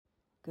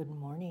Good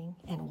morning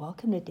and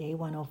welcome to day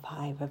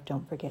 105 of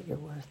Don't Forget Your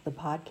Worth, the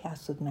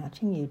podcast with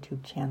matching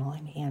YouTube channel.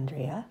 I'm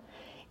Andrea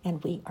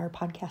and we are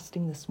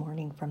podcasting this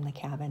morning from the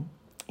cabin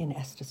in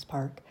Estes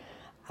Park.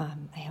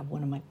 I have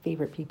one of my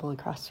favorite people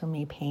across from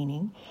me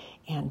painting,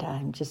 and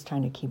I'm just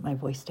trying to keep my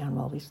voice down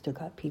while we still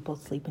got people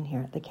sleeping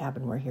here at the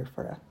cabin. We're here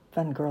for a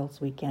fun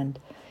girls weekend.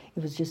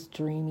 It was just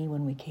dreamy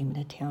when we came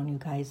into town, you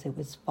guys. It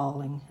was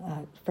falling,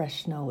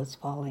 fresh snow was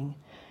falling,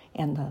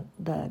 and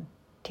the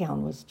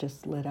town was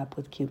just lit up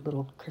with cute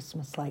little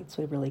Christmas lights.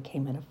 We really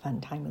came at a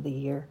fun time of the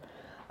year.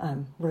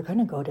 We're going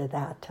to go to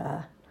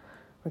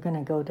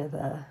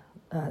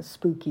the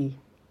spooky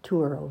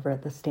tour over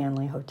at the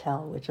Stanley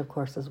Hotel, which of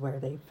course is where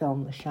they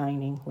filmed The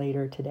Shining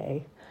later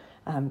today.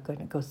 I'm going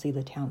to go see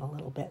the town a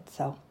little bit.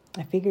 So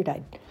I figured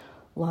I'd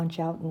launch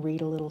out and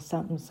read a little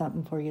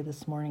something for you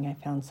this morning. I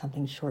found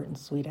something short and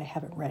sweet. I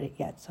haven't read it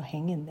yet, so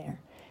hang in there.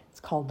 It's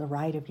called The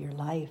Ride of Your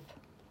Life.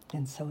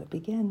 And so it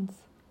begins.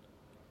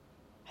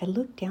 I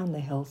looked down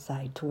the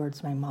hillside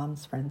towards my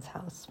mom's friend's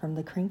house from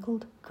the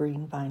crinkled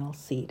green vinyl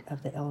seat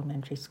of the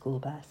elementary school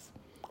bus.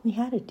 We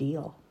had a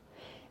deal.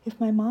 If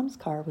my mom's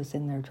car was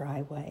in their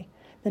driveway,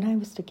 then I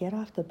was to get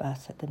off the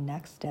bus at the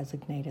next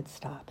designated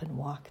stop and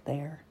walk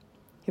there.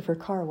 If her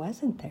car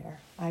wasn't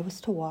there, I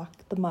was to walk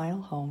the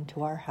mile home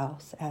to our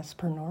house as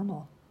per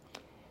normal.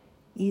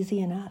 Easy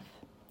enough,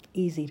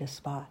 easy to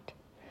spot.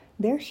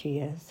 There she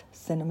is,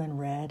 cinnamon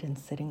red and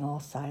sitting all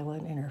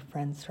silent in her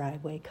friend's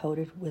driveway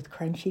coated with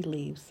crunchy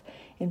leaves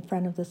in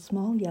front of the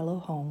small yellow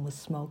home with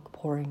smoke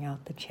pouring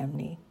out the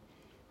chimney.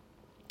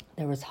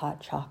 There was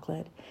hot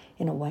chocolate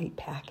in a white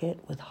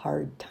packet with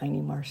hard, tiny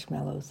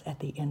marshmallows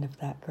at the end of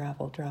that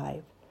gravel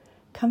drive.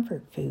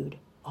 Comfort food,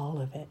 all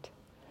of it.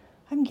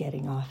 I'm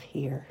getting off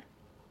here.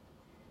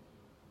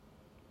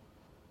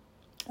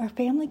 Our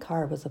family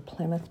car was a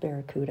Plymouth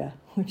Barracuda,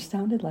 which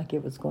sounded like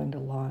it was going to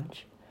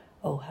launch.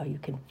 Oh, how you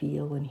can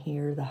feel and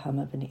hear the hum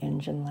of an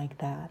engine like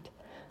that.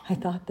 I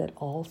thought that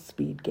all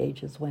speed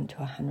gauges went to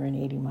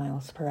 180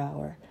 miles per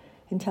hour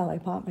until I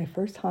bought my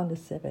first Honda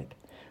Civic,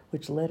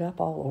 which lit up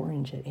all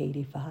orange at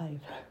 85.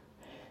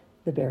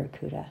 The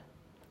Barracuda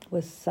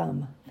was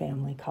some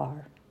family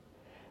car.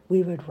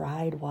 We would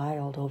ride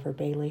wild over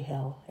Bailey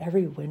Hill,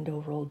 every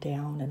window rolled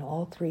down and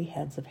all three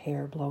heads of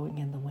hair blowing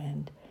in the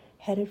wind,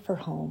 headed for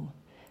home,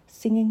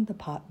 singing the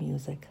pop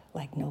music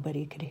like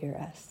nobody could hear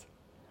us.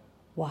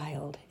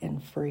 Wild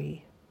and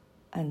free,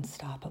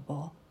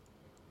 unstoppable,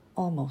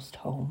 almost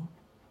home.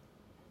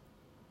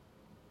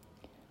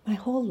 My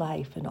whole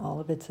life and all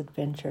of its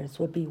adventures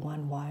would be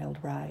one wild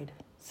ride.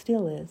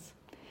 Still is.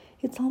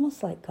 It's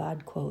almost like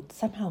God, quote,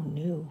 somehow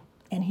knew,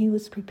 and he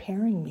was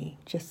preparing me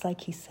just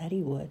like he said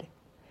he would.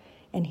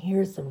 And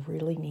here's the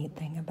really neat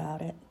thing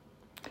about it.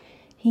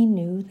 He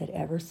knew that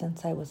ever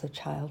since I was a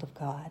child of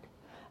God,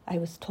 I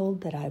was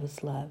told that I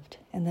was loved,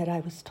 and that I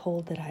was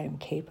told that I am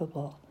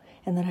capable,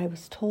 and that I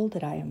was told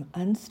that I am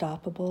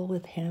unstoppable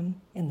with him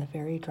in the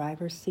very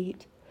driver's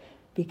seat,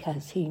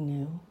 because he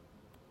knew,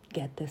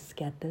 get this,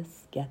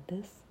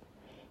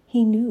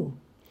 he knew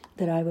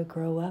that I would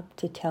grow up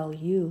to tell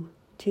you,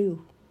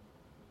 too.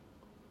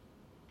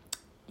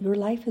 Your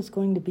life is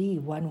going to be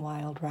one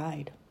wild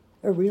ride,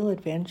 a real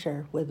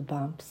adventure with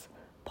bumps,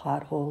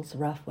 potholes,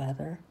 rough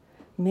weather,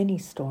 many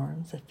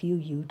storms, a few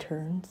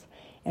U-turns,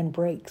 and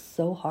brakes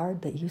so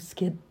hard that you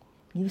skid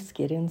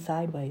in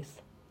sideways.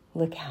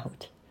 Look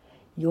out.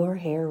 Your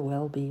hair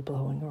will be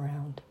blowing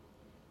around.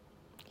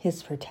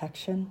 His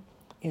protection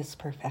is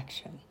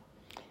perfection.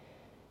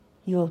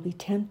 You will be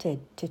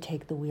tempted to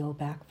take the wheel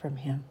back from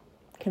him,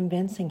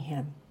 convincing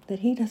him that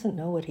he doesn't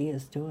know what he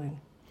is doing,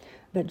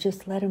 but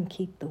just let him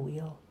keep the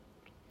wheel.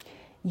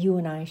 You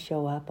and I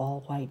show up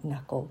all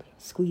white-knuckled,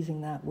 squeezing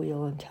that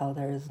wheel until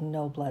there is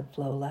no blood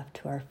flow left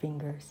to our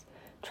fingers,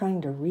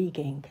 trying to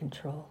regain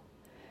control,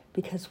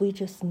 because we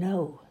just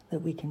know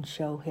that we can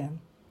show him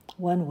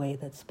one way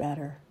that's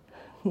better.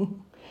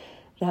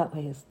 That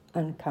way is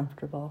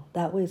uncomfortable.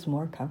 That way is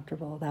more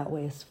comfortable. That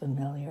way is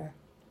familiar.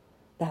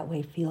 That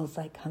way feels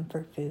like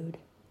comfort food.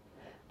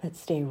 But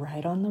stay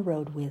right on the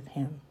road with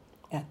him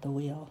at the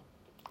wheel.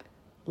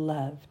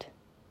 Loved,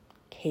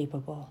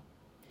 capable,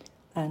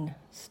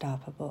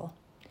 unstoppable.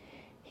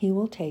 He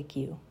will take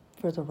you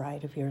for the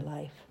ride of your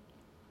life.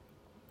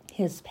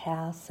 His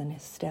paths and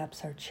his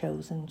steps are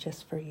chosen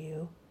just for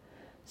you.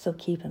 So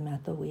keep him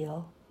at the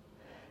wheel.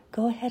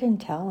 Go ahead and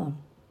tell him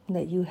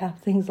that you have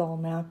things all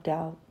mapped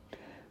out,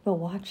 but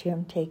watch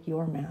him take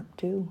your map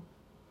too.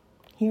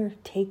 Here,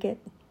 take it.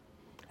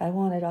 I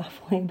want it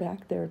off way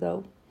back there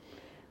though.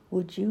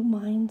 Would you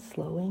mind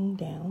slowing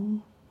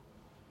down?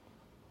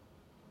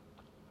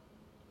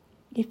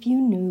 If you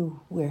knew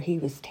where he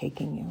was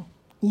taking you,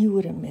 you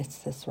wouldn't miss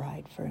this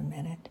ride for a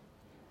minute.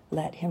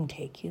 Let him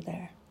take you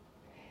there.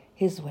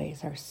 His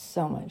ways are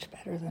so much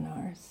better than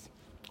ours.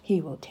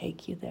 He will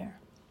take you there.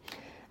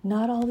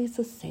 Not always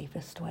the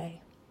safest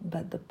way,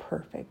 but the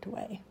perfect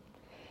way.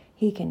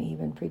 He can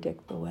even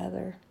predict the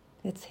weather.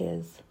 It's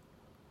his.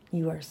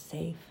 You are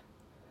safe.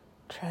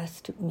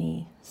 Trust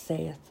me,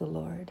 saith the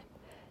Lord.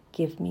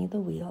 Give me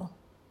the wheel.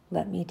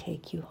 Let me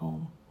take you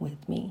home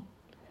with me.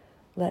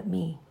 let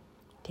me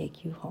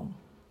take you home.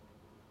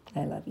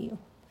 I love you.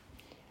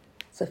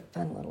 It's a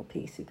fun little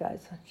piece, you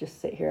guys.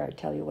 Just sit here. I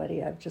tell you what,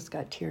 I've just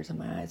got tears in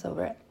my eyes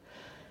over it.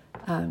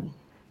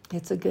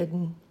 It's a good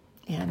one,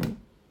 and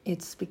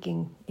it's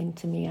speaking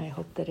into me. I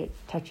hope that it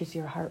touches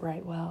your heart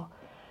right well,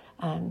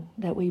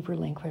 that we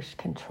relinquish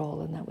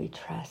control and that we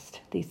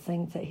trust these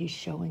things that he's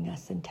showing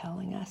us and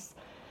telling us.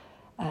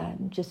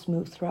 Just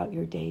move throughout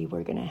your day.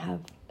 We're going to have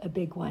a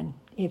big one.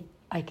 If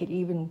I could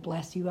even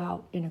bless you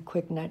out in a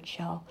quick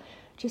nutshell,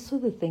 just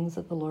with the things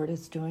that the Lord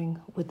is doing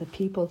with the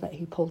people that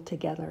he pulled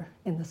together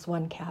in this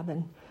one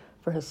cabin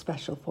for his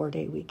special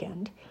 4-day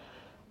weekend.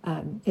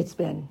 It's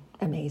been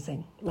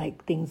amazing,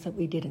 like things that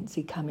we didn't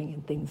see coming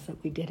and things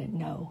that we didn't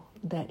know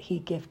that he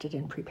gifted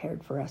and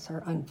prepared for us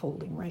are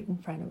unfolding right in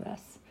front of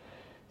us.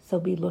 So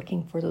be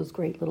looking for those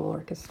great little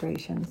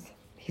orchestrations.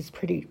 He's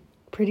pretty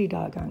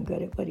doggone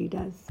good at what he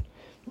does.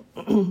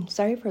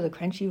 Sorry for the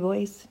crunchy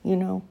voice,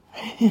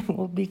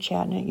 We'll be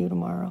chatting at you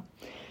tomorrow.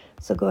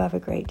 So go have a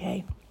great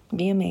day.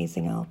 Be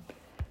amazing. I'll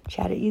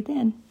chat at you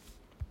then.